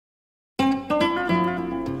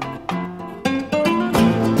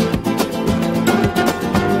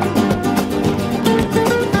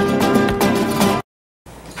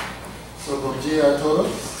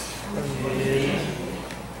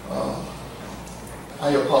I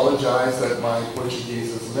apologize that my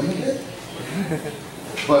Portuguese is limited,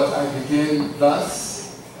 but I begin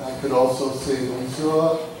thus. I could also say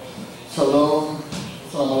bonjour, shalom,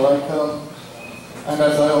 salam alaikum, and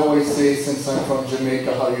as I always say, since I'm from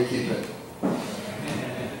Jamaica, how you keep it?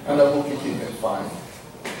 And I hope you keep it fine.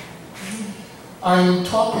 I'm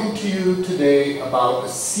talking to you today about a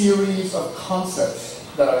series of concepts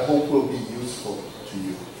that I hope will be useful to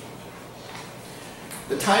you.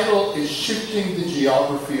 The title is Shifting the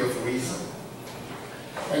Geography of Reason.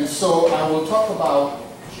 And so I will talk about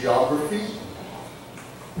geography,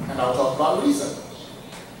 and I'll talk about reason.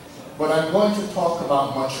 But I'm going to talk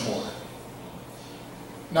about much more.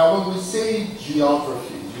 Now when we say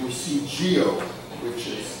geography, you see geo, which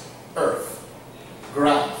is earth,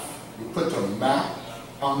 graph. You put a map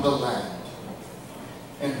on the land.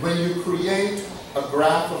 And when you create a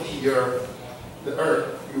graph of the earth,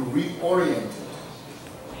 you reorient it.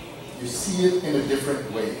 You see it in a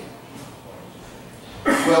different way.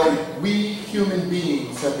 Well, we human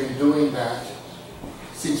beings have been doing that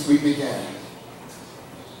since we began.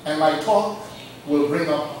 And my talk will bring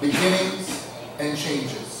up beginnings and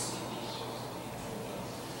changes.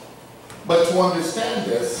 But to understand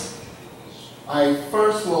this, I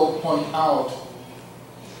first will point out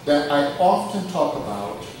that I often talk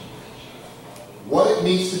about what it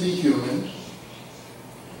means to be human,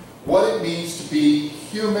 what it means to be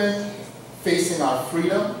human facing our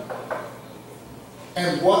freedom,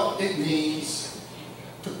 and what it means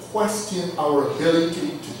to question our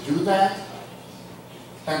ability to do that,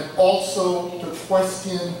 and also to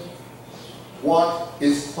question what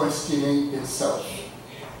is questioning itself.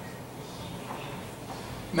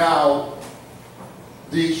 Now,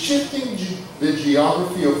 the Shifting the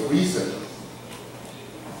Geography of Reason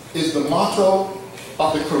is the motto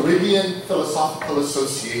of the Caribbean Philosophical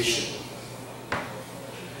Association.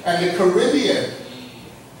 And the Caribbean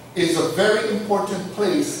is a very important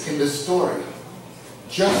place in the story,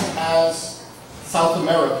 just as South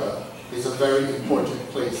America is a very important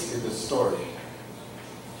place in the story.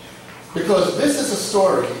 Because this is a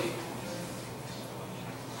story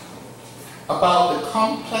about the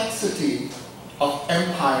complexity of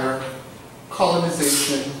empire,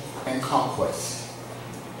 colonization, and conquest.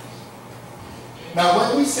 Now,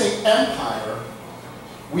 when we say empire,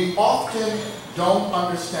 we often don't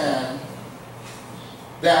understand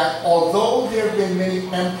that although there have been many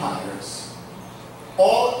empires,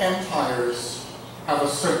 all empires have a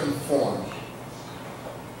certain form.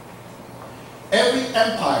 Every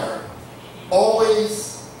empire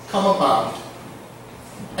always come about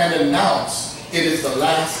and announce it is the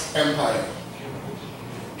last empire.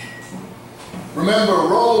 Remember,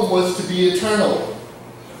 Rome was to be eternal.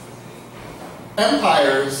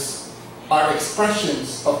 Empires are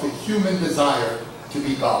expressions of the human desire to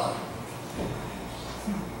be God.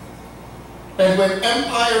 And when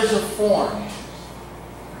empires are formed,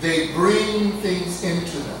 they bring things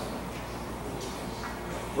into them.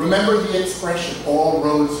 Remember the expression, all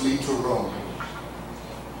roads lead to Rome.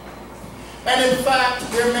 And in fact,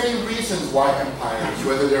 there are many reasons why empires,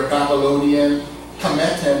 whether they're Babylonian,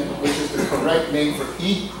 Kemetan, which is the correct name for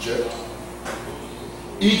Egypt.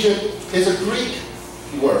 Egypt is a Greek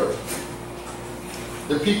word.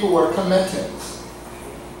 The people were Kemetans.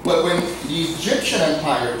 But when the Egyptian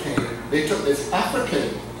Empire came, they took this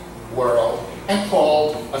African world and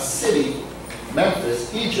called a city,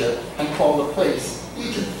 Memphis, Egypt, and called the place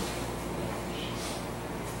Egypt.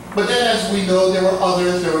 But then, as we know, there were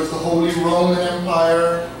others. There was the Holy Roman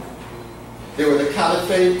Empire. There were the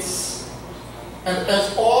caliphates. And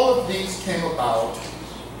as all of these came about,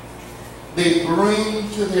 they bring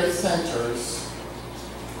to their centers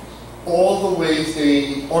all the ways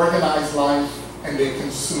they organize life and they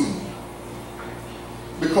consume.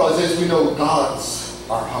 Because as we know, gods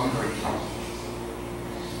are hungry.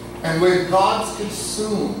 And when gods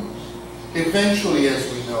consume, eventually,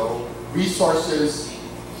 as we know, resources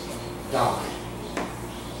die.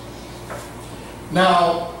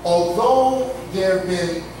 Now, although there have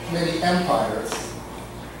been many empires,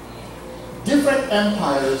 different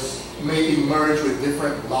empires may emerge with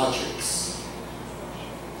different logics.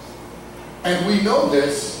 And we know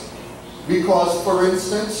this because, for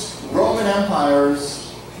instance, Roman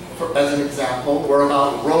empires, as an example, were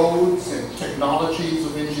about roads and technologies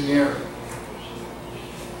of engineering.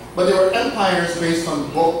 But there were empires based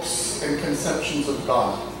on books and conceptions of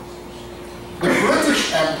God. The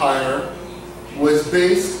British Empire was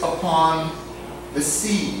based upon the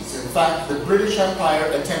seas. In fact, the British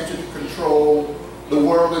Empire attempted to control the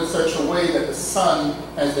world in such a way that the sun,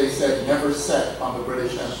 as they said, never set on the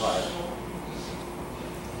British Empire.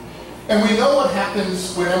 And we know what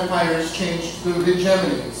happens when empires change to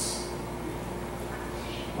hegemonies.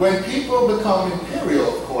 When people become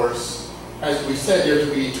imperial, of course, as we said, they're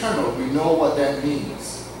to be eternal. We know what that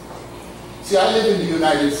means. See, I live in the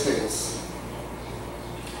United States.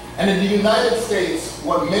 And in the United States,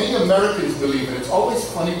 what many Americans believe, and it's always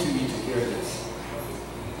funny to me to hear this,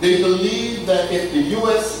 they believe that if the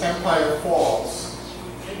U.S. empire falls,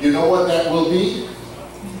 you know what that will be?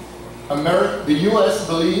 The U.S.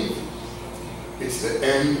 believe it's the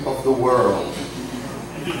end of the world.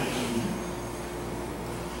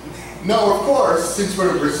 No, of course, since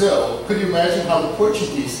we're in Brazil, could you imagine how the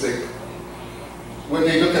Portuguese think when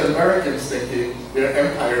they look at Americans thinking their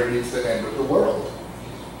empire means the end of the world?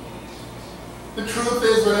 The truth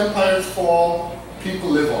is, when empires fall, people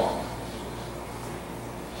live on.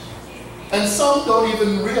 And some don't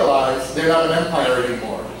even realize they're not an empire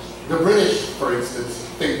anymore. The British, for instance,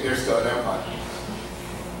 think they're still an empire.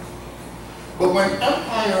 But when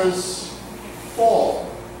empires fall,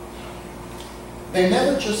 they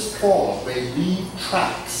never just fall, they leave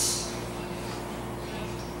tracks.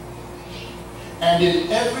 And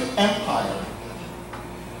in every empire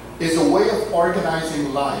is a way of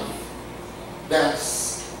organizing life that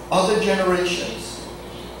other generations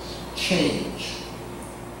change.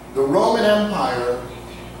 The Roman Empire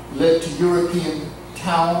led to European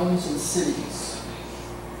towns and cities.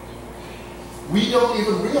 We don't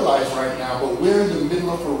even realize right now, but we're in the middle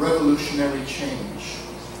of a revolutionary change.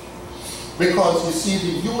 Because you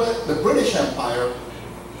see, the British Empire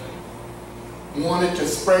wanted to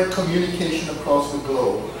spread communication across the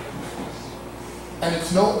globe. And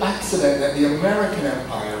it's no accident that the American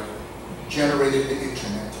Empire generated the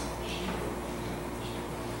internet.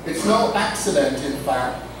 It's no accident, in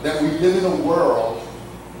fact, that we live in a world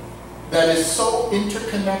that is so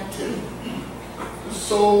interconnected,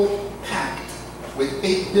 so packed with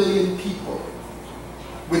 8 billion people,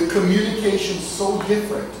 with communications so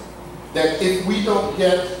different, that if we don't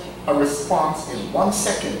get a response in 1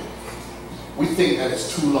 second, we think that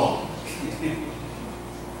it's too long.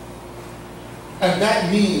 And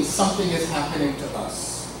that means something is happening to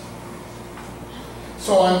us.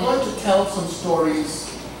 So I'm going to tell some stories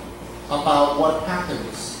about what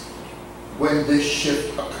happens when this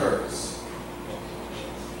shift occurs.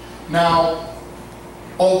 Now,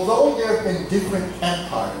 although there have been different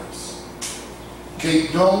empires, they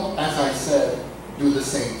don't, as I said, do the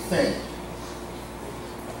same thing.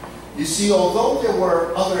 You see, although there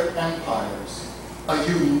were other empires, a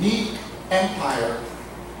unique empire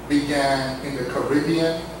began in the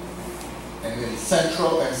Caribbean and in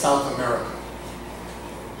Central and South America.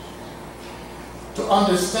 To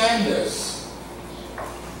understand this,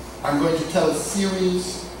 I'm going to tell a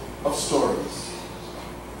series of stories.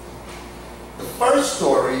 The first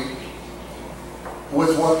story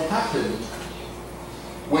was what happened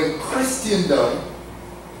when Christendom,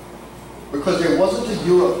 because there wasn't a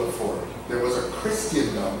Europe before, there was a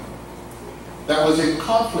Christendom that was in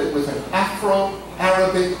conflict with an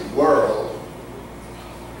Afro-Arabic world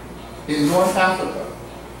in North Africa.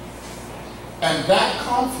 And that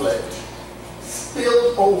conflict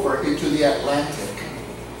spilled over into the Atlantic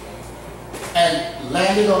and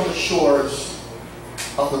landed on the shores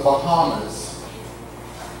of the Bahamas.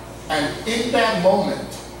 And in that moment,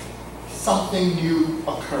 something new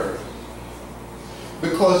occurred.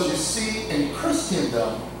 Because you see, in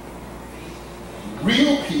Christendom,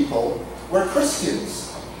 real people were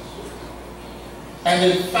Christians.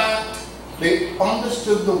 And in fact, they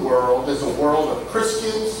understood the world as a world of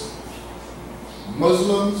Christians,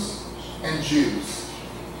 Muslims, and Jews.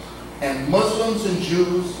 And Muslims and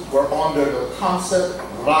Jews were under the concept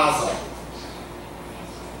Raza.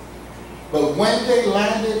 But when they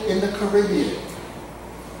landed in the Caribbean,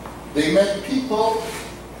 they met people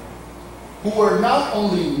who were not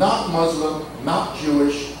only not Muslim, not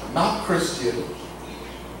Jewish, not Christian,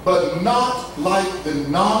 but not like the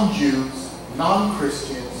non-Jews,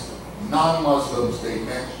 non-Christians, non-Muslims they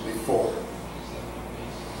met before.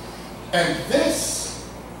 And this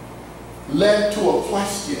led to a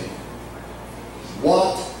question: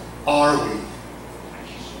 what are we?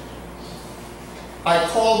 I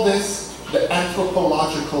call this the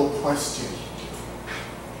anthropological question.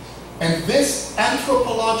 And this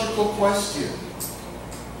anthropological question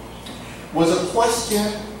was a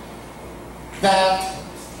question that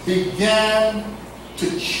began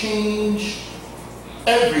to change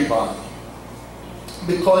everybody.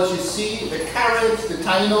 Because you see, the Caribs, the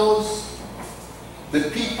Tainos, the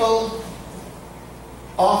people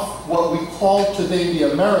of what we call today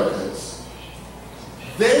the Americas,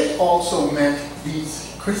 they also met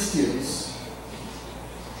these Christians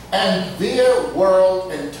And their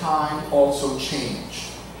world and time also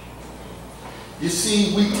changed. You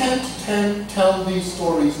see, we tend to tell these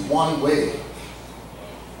stories one way.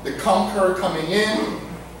 The conqueror coming in,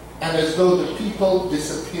 and as though the people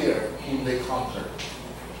disappear whom they conquered.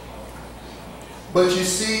 But you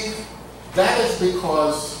see, that is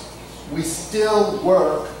because we still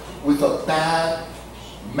work with a bad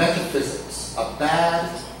metaphysics, a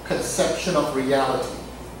bad conception of reality.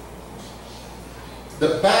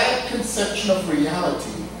 The bad conception of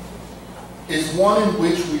reality is one in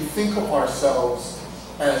which we think of ourselves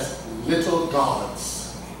as little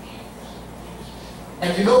gods.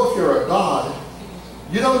 And you know, if you're a god,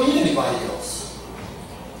 you don't need anybody else.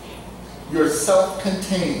 You're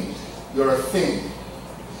self-contained. You're a thing.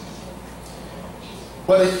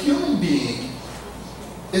 But a human being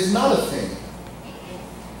is not a thing.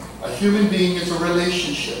 A human being is a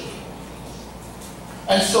relationship.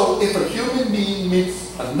 And so if a human being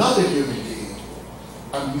meets another human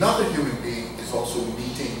being is also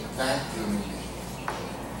meeting that human being.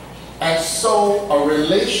 And so a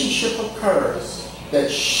relationship occurs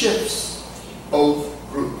that shifts both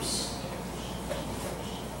groups.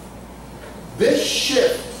 This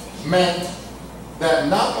shift meant that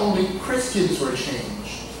not only Christians were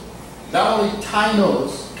changed, not only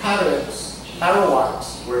Tainos, Caribs,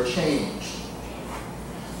 Arawaks were changed,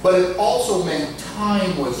 but it also meant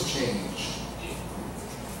time was changed.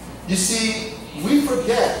 You see, we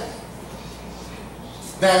forget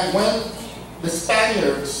that when the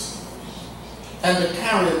Spaniards and the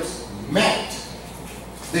Caribs met,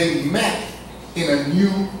 they met in a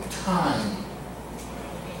new time.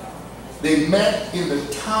 They met in the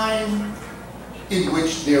time in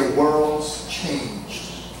which their worlds changed.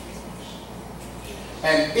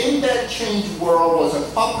 And in that changed world was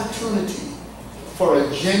an opportunity for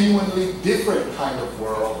a genuinely different kind of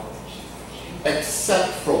world, except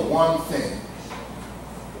for one thing.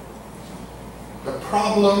 The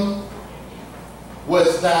problem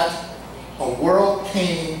was that a world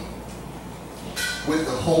came with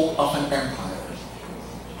the hope of an empire.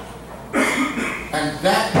 And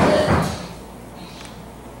that meant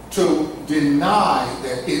to deny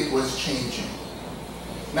that it was changing.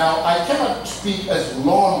 Now, I cannot speak as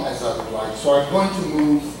long as I would like, so I'm going to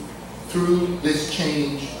move through this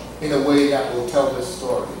change in a way that will tell this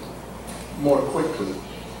story more quickly.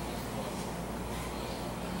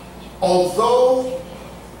 Although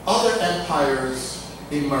other empires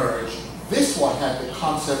emerged, this one had the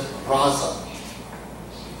concept Raza.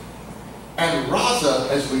 And Raza,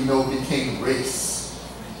 as we know, became race.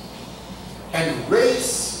 And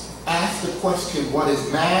race asked the question, what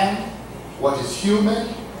is man? What is human?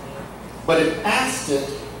 But it asked it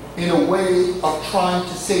in a way of trying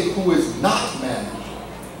to say who is not man,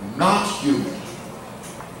 not human.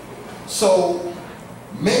 So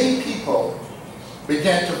many people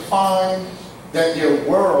began to find that their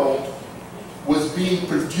world was being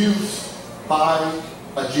produced by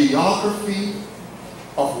a geography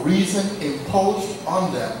of reason imposed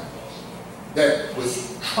on them that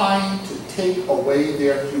was trying to take away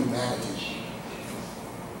their humanity.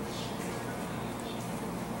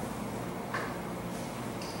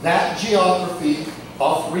 That geography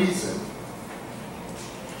of reason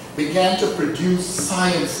began to produce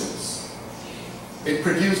sciences. It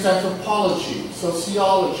produced anthropology,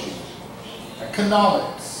 sociology,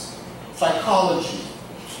 economics, psychology.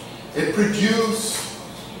 It produced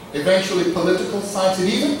eventually political science. It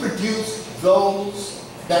even produced those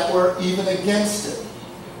that were even against it.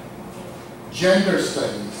 Gender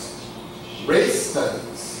studies, race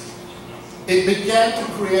studies. It began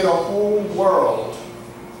to create a whole world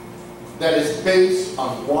that is based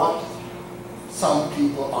on what some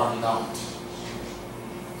people are not.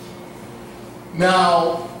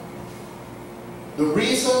 Now, the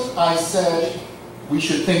reason I said we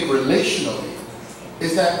should think relationally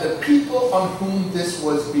is that the people on whom this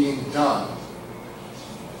was being done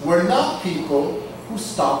were not people who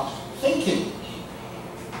stopped thinking.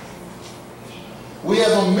 We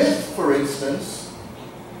have a myth, for instance,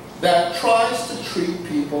 that tries to treat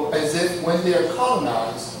people as if when they are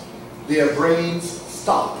colonized, their brains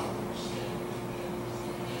stop.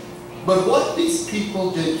 But what these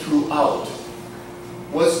people did throughout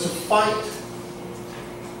was to fight,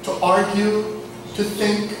 to argue, to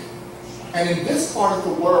think, and in this part of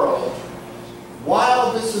the world,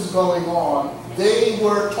 while this is going on, they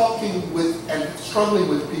were talking with and struggling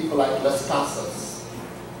with people like Las Casas,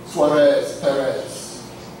 Suarez, Perez.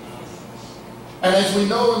 And as we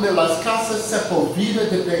know in the Las Casas Sepulveda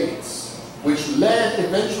debates, which led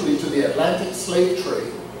eventually to the Atlantic slave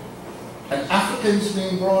trade and Africans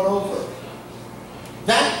being brought over,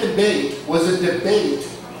 that debate was a debate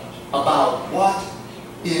about what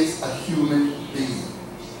is a human being.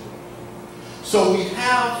 So we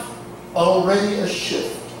have already a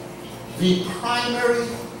shift. The primary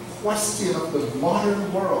question of the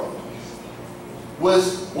modern world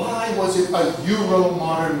was, why was it a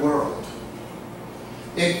Euro-modern world?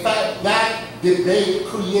 In fact, that debate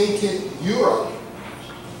created Europe.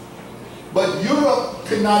 But Europe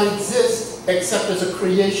could not exist except as a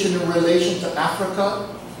creation in relation to Africa,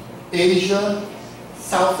 Asia,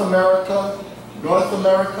 South America, North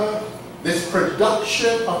America. This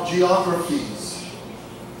production of geographies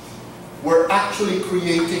were actually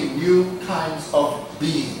creating new kinds of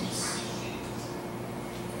beings.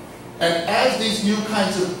 And as these new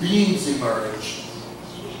kinds of beings emerged,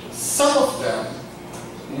 some of them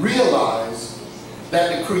realized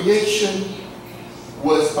that the creation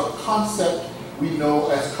was a concept we know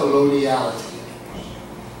as coloniality.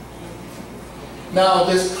 Now,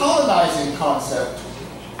 this colonizing concept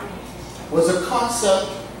was a concept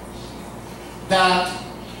that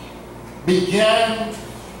began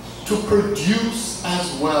to produce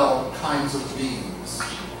as well kinds of beings.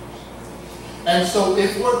 And so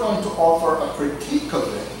if we're going to offer a critique of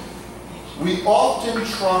it, we often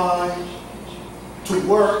try to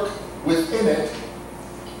work within it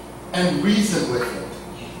and reason with it.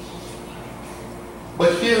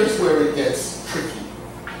 But here's where it gets tricky.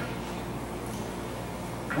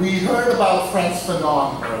 We heard about Frantz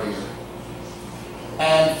Fanon earlier.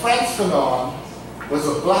 And Frantz Fanon was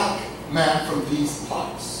a black man from these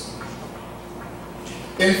parts.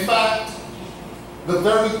 In fact, the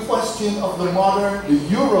very question of the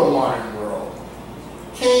Euro-modern world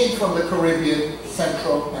came from the Caribbean,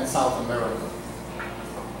 Central, and South America.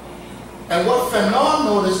 And what Fanon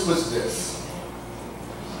noticed was this.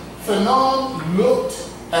 Fanon looked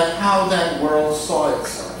at how that world saw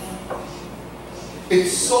itself. It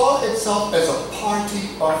saw itself as a party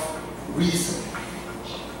of reason.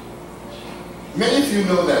 Many of you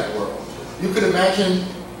know that world. You could imagine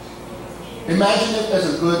it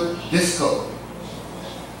as a good disco.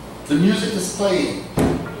 The music is playing.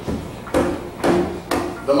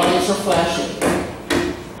 The lights are flashing.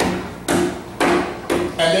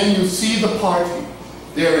 And then you see the party.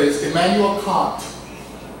 There is Immanuel Kant.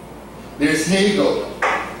 There's Hegel.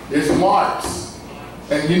 There's Marx.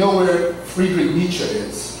 And you know where Friedrich Nietzsche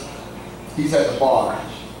is? He's at the bar.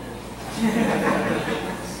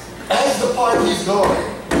 As the party's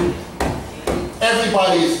going,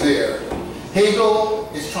 everybody is there. Hegel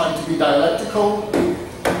is trying to be dialectical.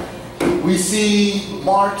 We see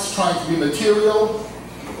Marx trying to be material.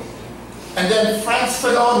 And then Frantz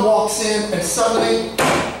Fanon walks in and suddenly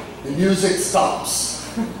the music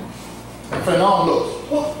stops. And Fanon looks,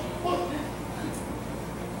 what?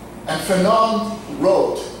 And Fanon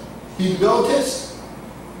wrote, he noticed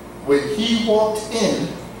when he walked in,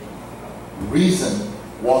 reason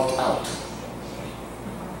walked out.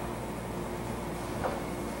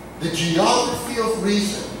 The geography of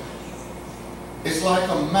reason is like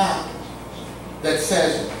a map that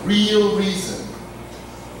says real reason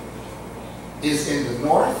is in the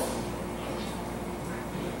north,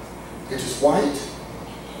 it is white,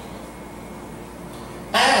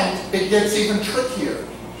 and it gets even trickier.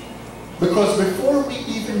 Because before we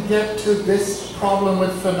even get to this problem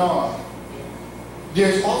with Fanon,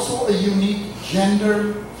 there's also a unique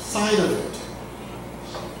gender side of it.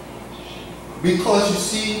 Because you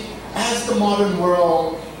see, as the modern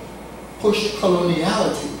world pushed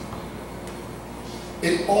coloniality,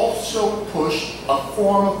 it also pushed a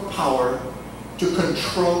form of power to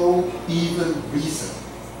control even reason.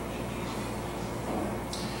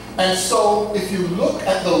 And so if you look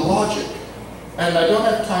at the logic, and I don't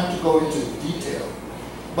have time to go into detail,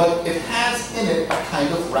 but it has in it a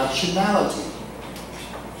kind of rationality.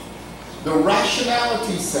 The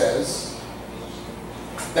rationality says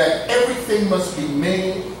that everything must be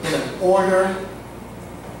made in an order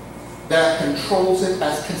that controls it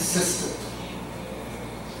as consistent.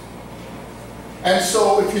 And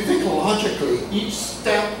so if you think logically, each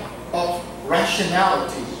step of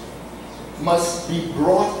rationality must be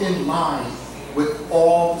brought in line with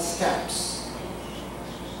all the steps.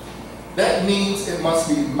 That means it must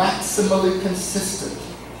be maximally consistent.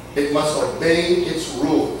 It must obey its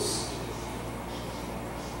rules.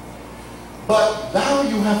 But now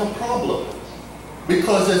you have a problem.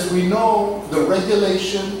 Because as we know, the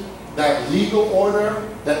regulation, that legal order,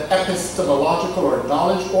 that epistemological or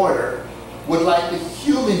knowledge order, would like the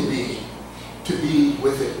human being to be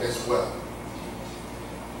with it as well.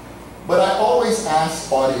 But I always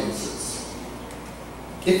ask audiences,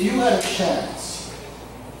 if you had a chance,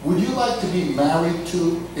 would you like to be married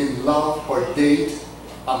to, in love, or date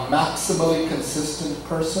a maximally consistent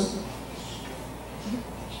person?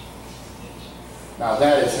 Now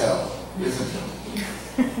that is hell, isn't it?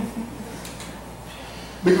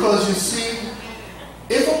 Because you see,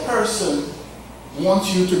 if a person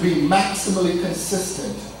wants you to be maximally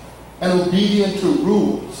consistent and obedient to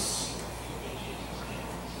rules,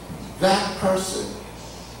 that person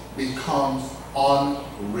becomes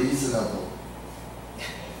unreasonable.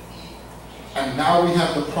 And now we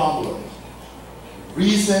have the problem.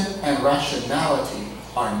 Reason and rationality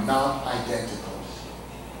are not identical.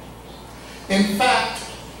 In fact,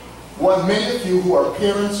 what many of you who are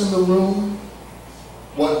parents in the room,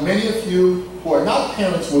 what many of you who are not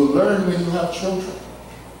parents will learn when you have children,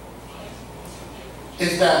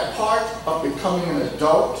 is that part of becoming an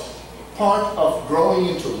adult, part of growing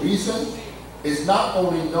into reason, is not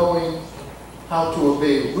only knowing how to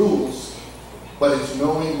obey rules, but it's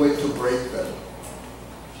knowing when to break them.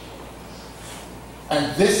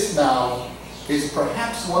 And this now is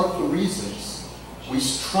perhaps one of the reasons we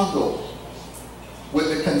struggle with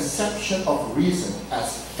the conception of reason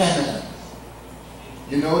as feminine.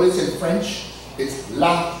 You notice in French, it's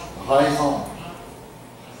la raison.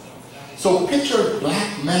 So picture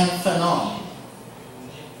black man Fanon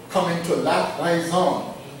coming to la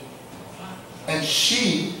raison, and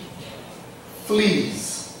she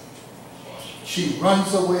flees. She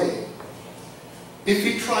runs away. If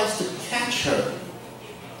he tries to catch her,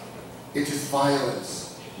 it is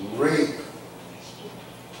violence, rape.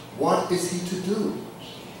 What is he to do?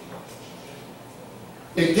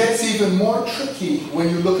 It gets even more tricky when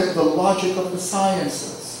you look at the logic of the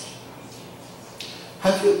sciences.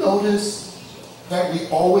 Have you noticed that we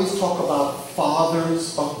always talk about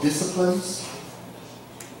fathers of disciplines?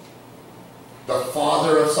 The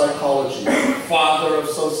father of psychology, the father of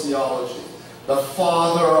sociology, the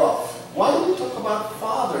father of... Why do we talk about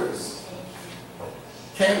fathers?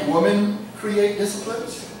 Can women create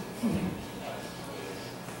disciplines?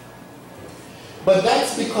 But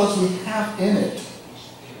that's because we have in it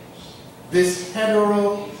this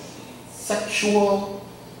heterosexual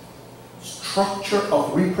structure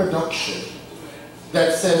of reproduction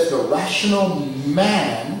that says the rational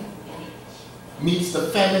man meets the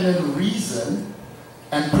feminine reason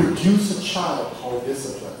and produce a child called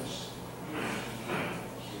discipline.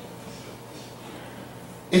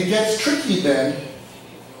 It gets tricky then,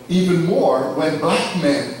 even more, when black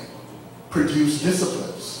men produce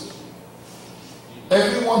disciplines.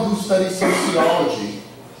 Everyone who studies sociology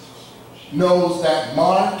knows that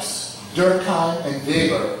Marx, Durkheim, and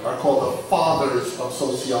Weber are called the fathers of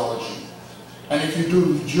sociology. And if you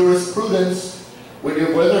do jurisprudence,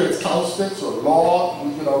 whether it's casuistics or law,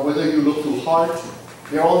 whether you look through Hart,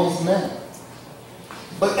 they're all these men.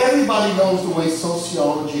 But everybody knows the way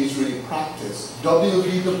sociology is really practiced.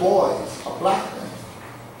 W.B. Du Bois, a black man,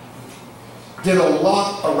 did a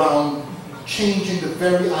lot around changing the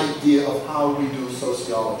very idea of how we do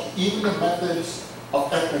sociology, even the methods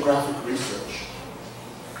of ethnographic research.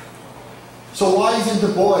 So why isn't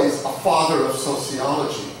Du Bois a father of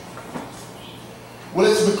sociology? Well,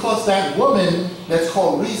 it's because that woman that's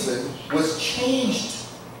called reason was changed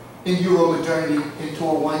in Euromodernity into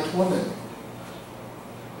a white woman.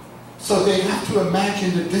 So they have to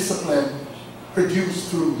imagine the discipline produced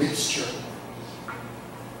through mixture.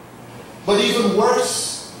 But even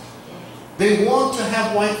worse, they want to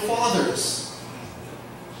have white fathers.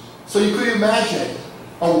 So you could imagine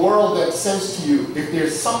a world that says to you, if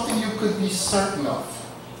there's something you could be certain of,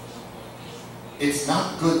 it's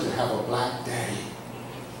not good to have a black daddy.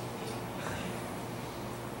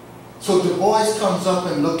 So Du Bois comes up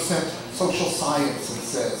and looks at social science and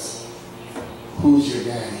says, who's your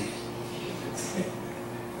daddy?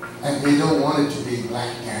 And they don't want it to be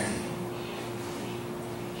black daddy.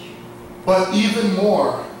 But even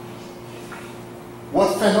more,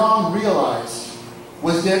 what Fanon realized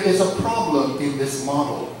was there is a problem in this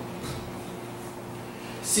model.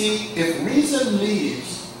 See, if reason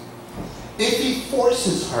leaves, if he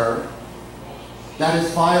forces her, that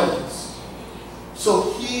is violence.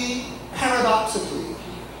 So he, paradoxically,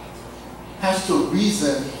 has to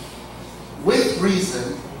reason with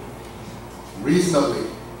reason, reasonably.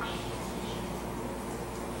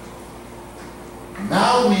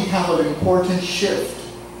 Now we have an important shift,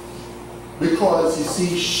 because you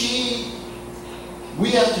see,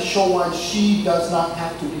 we have to show why she does not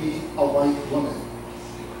have to be a white woman.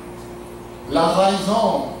 La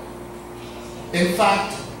raison. In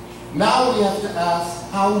fact, now we have to ask,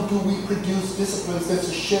 how do we produce disciplines? There's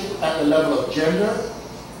a shift at the level of gender,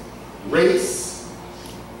 race,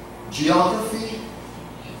 geography,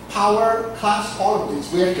 power, class, all of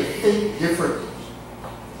these. We have to think differently.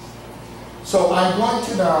 So I'm going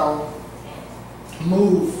to now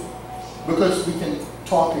move, because we can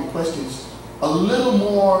talk in questions, a little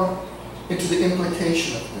more into the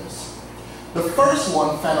implication of this. The first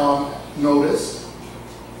one Fanon noticed,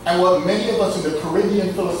 and what many of us in the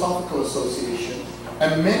Caribbean Philosophical Association,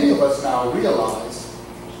 and many of us now realize,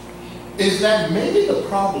 is that maybe the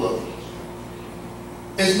problem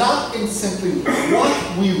is not in simply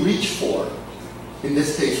what we reach for, in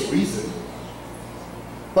this case reason,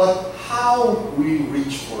 but how we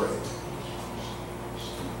reach for it.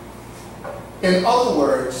 In other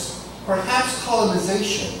words, perhaps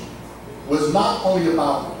colonization was not only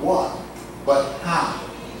about what, but how.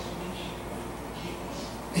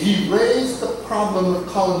 He raised the problem of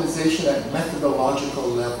colonization at methodological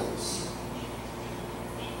levels.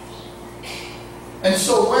 And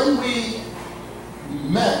so when we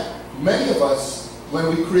met, many of us,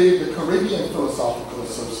 when we created the Caribbean Philosophical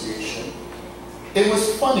Association, it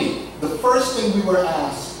was funny. The first thing we were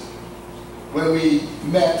asked when we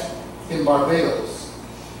met in Barbados,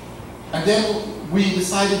 and then we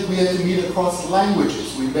decided we had to meet across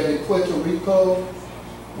languages. We met in Puerto Rico,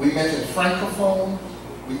 we met in Francophone,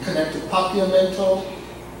 we connected Papiamento,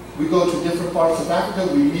 we go to different parts of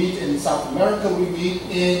Africa, we meet in South America, we meet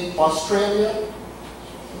in Australia.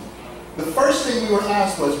 The first thing we were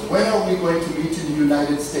asked was, when are we going to meet in the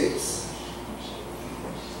United States?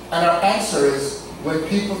 And our answer is, when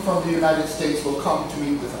people from the United States will come to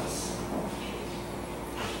meet with us.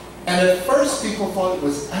 And at first people thought it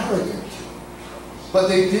was arrogant, but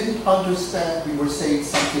they didn't understand we were saying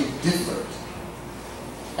something different.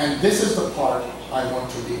 And this is the part I want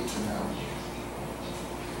to lead to now.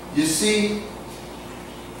 You see,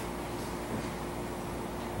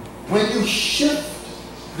 when you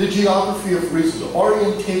shift the geography of reason, the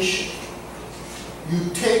orientation, you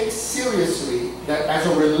take seriously that as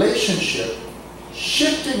a relationship,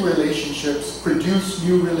 shifting relationships produce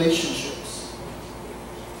new relationships.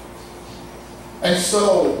 And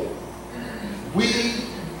so we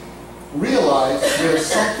realize there's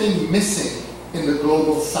something missing in the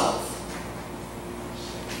global south.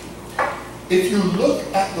 If you look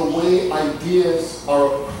at the way ideas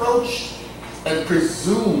are approached and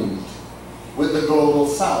presumed with the global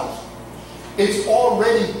south, it's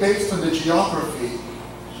already based on the geography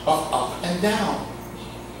of up and down.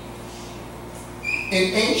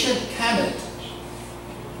 In ancient Kemet,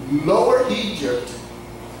 Lower Egypt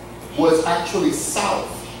was actually south.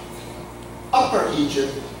 Upper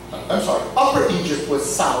Egypt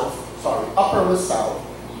was south, upper was south,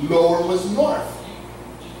 lower was north.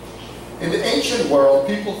 In the ancient world,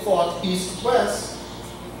 people thought east-west,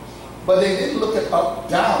 but they didn't look at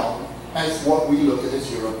up-down as what we look at as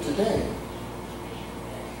Europe today.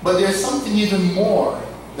 But there's something even more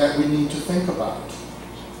that we need to think about.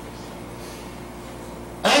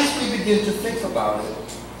 As we begin to think about it,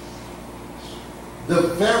 the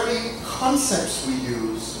very concepts we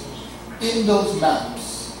use in those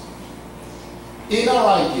maps, in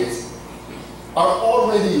our ideas, are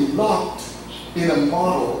already locked in a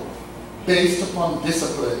model based upon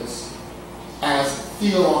disciplines as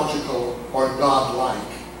theological or godlike.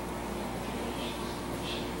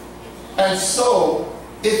 And so,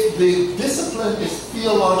 if the discipline is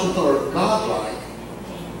theological or godlike,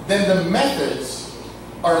 then the methods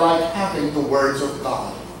are like having the words of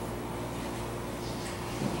God.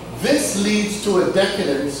 This leads to a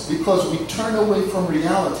decadence because we turn away from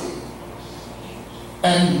reality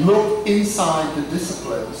and look inside the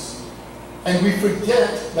disciplines, and we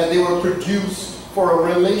forget that they were produced for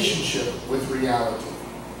a relationship with reality.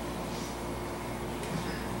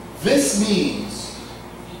 This means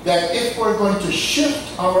that if we're going to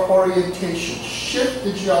shift our orientation, shift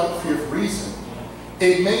the geography of reason,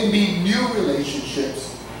 it may mean new relationships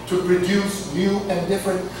to produce new and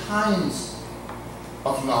different kinds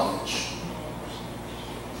of knowledge.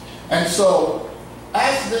 And so,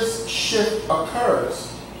 as this shift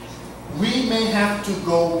occurs, we may have to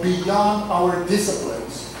go beyond our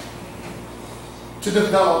disciplines to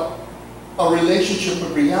develop a relationship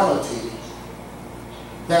with reality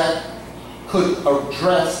that could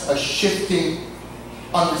address a shifting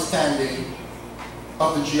understanding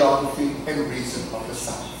of the geography and reason of the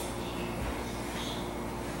South.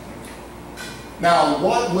 Now,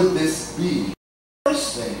 what would this be?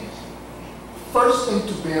 First thing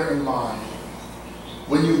to bear in mind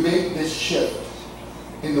when you make this shift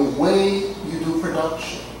in the way you do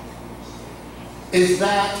production is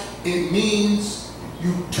that it means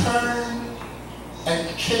you turn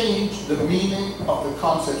and change the meaning of the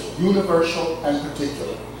concepts universal and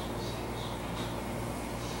particular.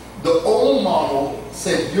 The old model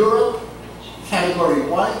said Europe, category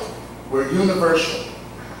white, were universal.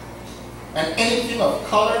 and anything of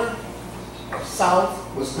color or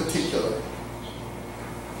south was particular.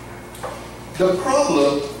 The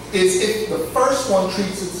problem is if the first one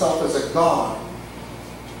treats itself as a god,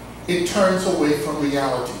 it turns away from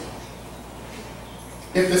reality.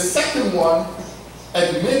 If the second one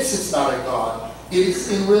admits it's not a god, it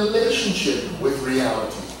is in relationship with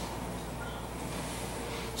reality.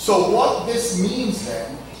 So what this means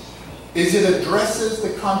then is it addresses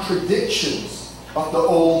the contradictions of the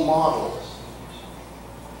old model.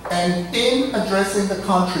 And in addressing the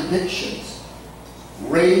contradictions,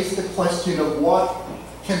 raise the question of what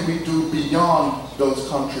can we do beyond those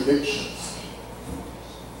contradictions.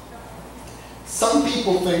 Some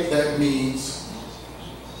people think that means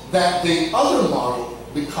that the other model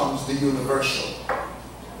becomes the universal.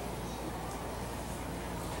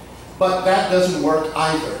 But that doesn't work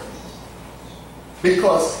either,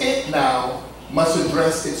 because it now must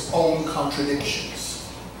address its own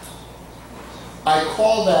contradictions. I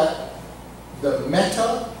call that the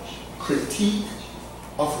meta-critique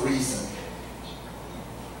of reason.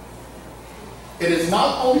 It is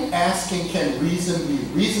not only asking, can reason be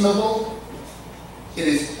reasonable? It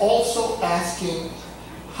is also asking,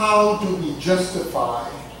 how do we justify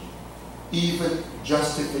even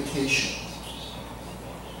justification?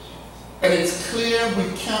 And it's clear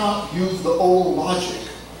we cannot use the old logic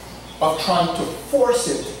of trying to force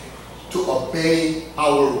it to obey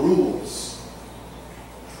our rules.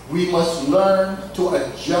 We must learn to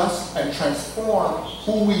adjust and transform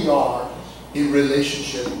who we are in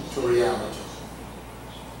relationship to reality.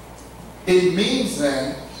 It means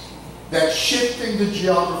then that shifting the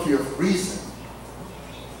geography of reason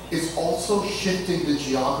is also shifting the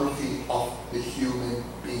geography of the human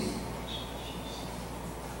being.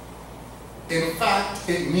 In fact,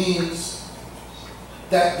 it means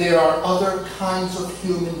that there are other kinds of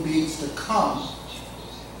human beings to come,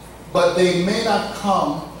 but they may not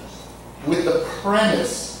come with the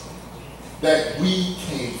premise that we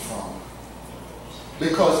came from,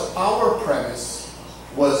 because our premise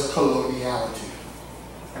was coloniality.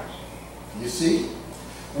 You see?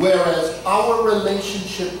 Whereas our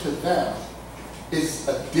relationship to them is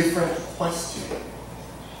a different question.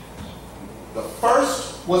 The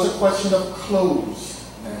first was a question of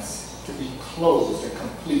closedness, to be closed and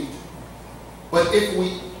complete. But if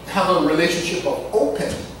we have a relationship of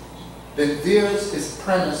open, then theirs is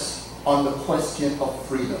premised on the question of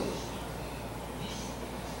freedom.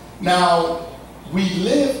 Now, we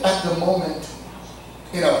live at the moment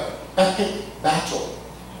in an epic battle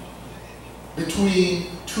between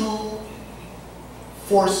two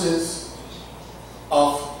forces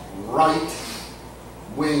of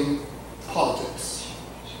right-wing politics.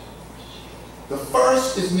 The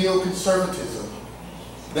first is neoconservatism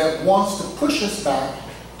that wants to push us back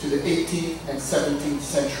to the 18th and 17th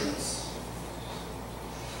centuries.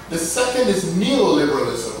 The second is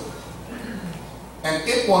neoliberalism, and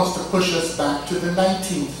it wants to push us back to the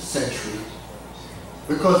 19th century,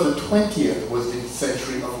 because the 20th was the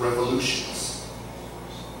century of revolutions.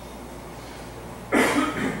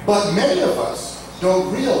 But many of us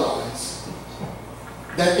don't realize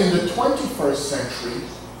that in the 21st century,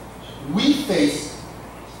 we face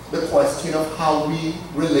the question of how we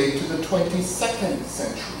relate to the 22nd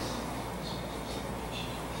century.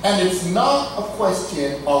 And it's not a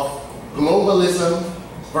question of globalism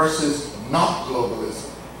versus not globalism.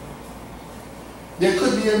 There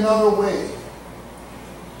could be another way,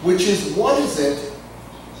 which is, what is it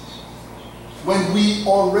when we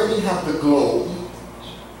already have the globe,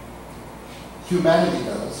 humanity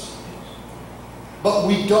does, but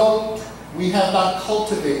we have not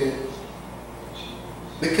cultivated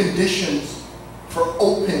the conditions for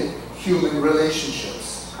open human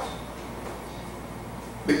relationships.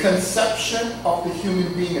 The conception of the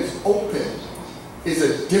human being as open is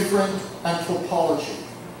a different anthropology.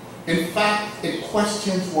 In fact, it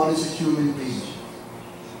questions what is a human being.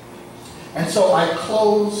 And so I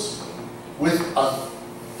close with a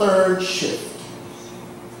third shift.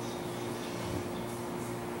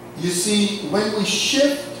 You see, when we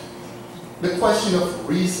shift the question of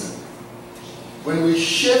reason, when we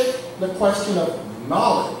shift the question of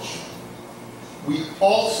knowledge, we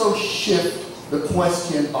also shift the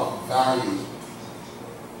question of value.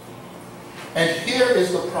 And here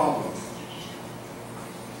is the problem.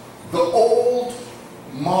 The old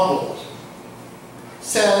model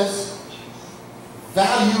says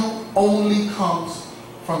value only comes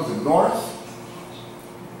from the north.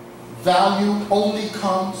 Value only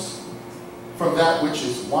comes from that which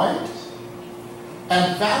is white.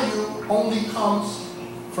 And value only comes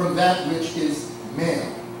from that which is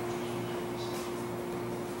male.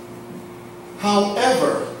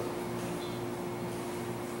 However,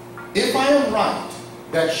 am right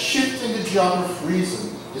that shifting the geography of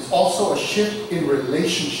reason is also a shift in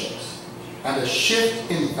relationships and a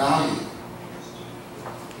shift in value?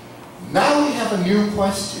 Now we have a new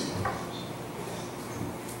question.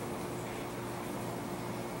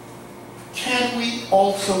 Can we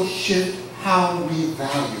also shift how we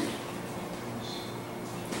value?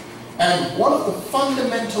 And one of the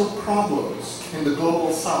fundamental problems in the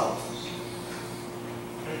Global South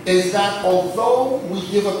is that although we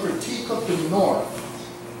give a critique of the North,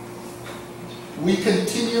 we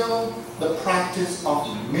continue the practice of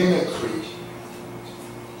mimicry.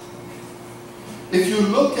 If you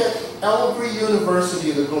look at every university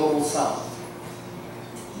in the Global South,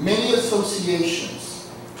 many associations,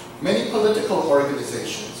 many political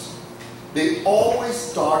organizations, they always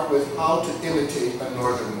start with how to imitate a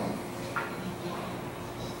Northern one.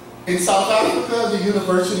 In South Africa, the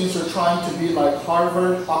universities are trying to be like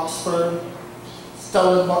Harvard, Oxford,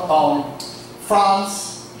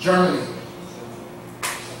 France, Germany.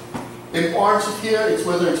 In parts of here, it's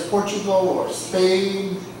whether it's Portugal or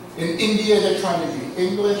Spain. In India, they're trying to be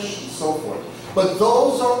English and so forth. But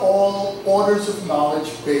those are all orders of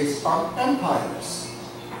knowledge based on empires.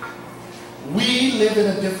 We live in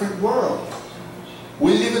a different world.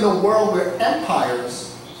 We live in a world where empires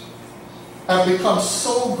have become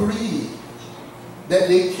so greedy that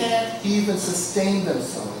they can't even sustain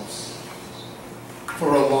themselves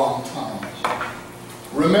for a long time.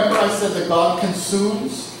 Remember I said that God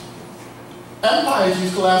consumes? Empires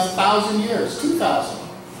used to last 1,000 years, 2,000.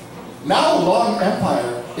 Now a long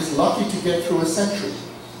empire is lucky to get through a century.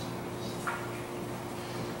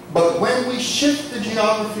 But when we shift the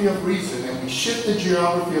geography of reason and we shift the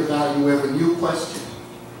geography of value, we have a new question.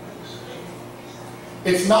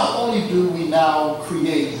 It's not only do we now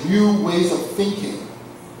create new ways of thinking,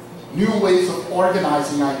 new ways of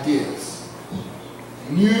organizing ideas,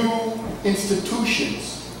 new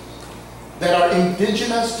institutions that are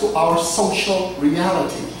indigenous to our social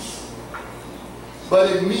realities, but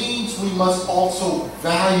it means we must also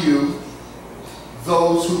value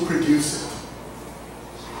those who produce it.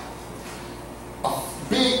 A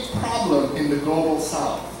big problem in the Global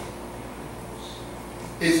South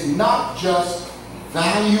is not just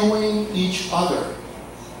valuing each other,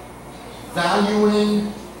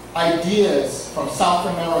 valuing ideas from South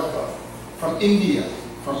America, from India,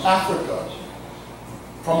 from Africa,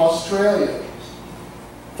 from Australia,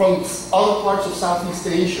 from other parts of Southeast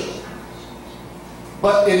Asia.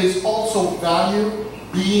 But it is also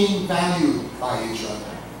being valued by each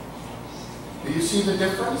other. Do you see the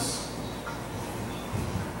difference?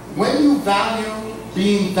 When you value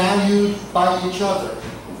being valued by each other,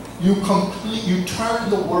 you turn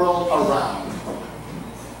the world around.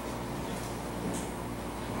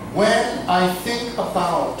 When I think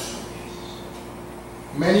about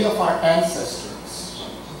many of our ancestors,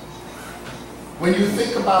 when you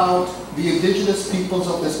think about the indigenous peoples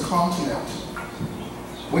of this continent,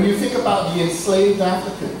 when you think about the enslaved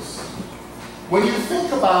Africans, when you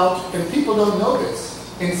think about, and people don't know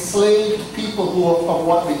this, enslaved people of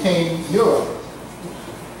what became Europe,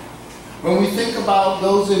 when we think about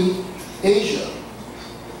those in Asia,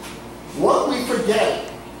 what we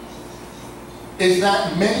forget is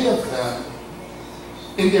that many of them,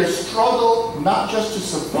 in their struggle not just to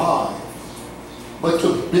survive, but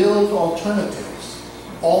to build alternatives,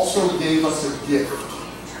 also gave us a gift.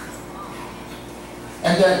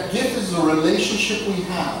 And that gift is the relationship we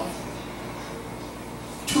have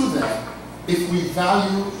to them if we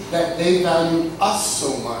value that they value us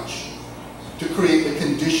so much to create the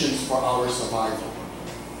conditions for our survival.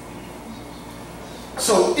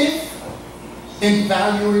 So if in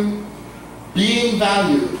valuing, being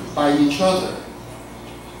valued by each other,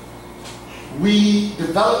 we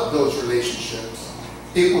develop those relationships,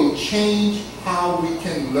 it will change how we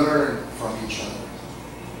can learn from each other.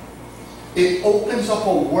 It opens up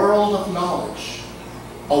a world of knowledge,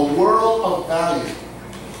 a world of value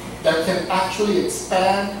that can actually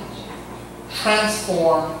expand,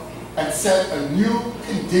 transform, and set a new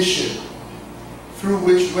condition through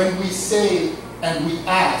which when we say and we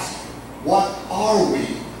ask, what are we?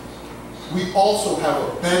 We also have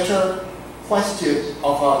a better question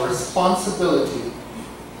of our responsibility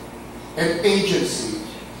and agency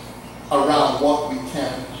around what we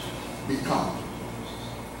can become.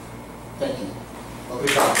 Thank you.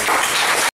 Obrigado.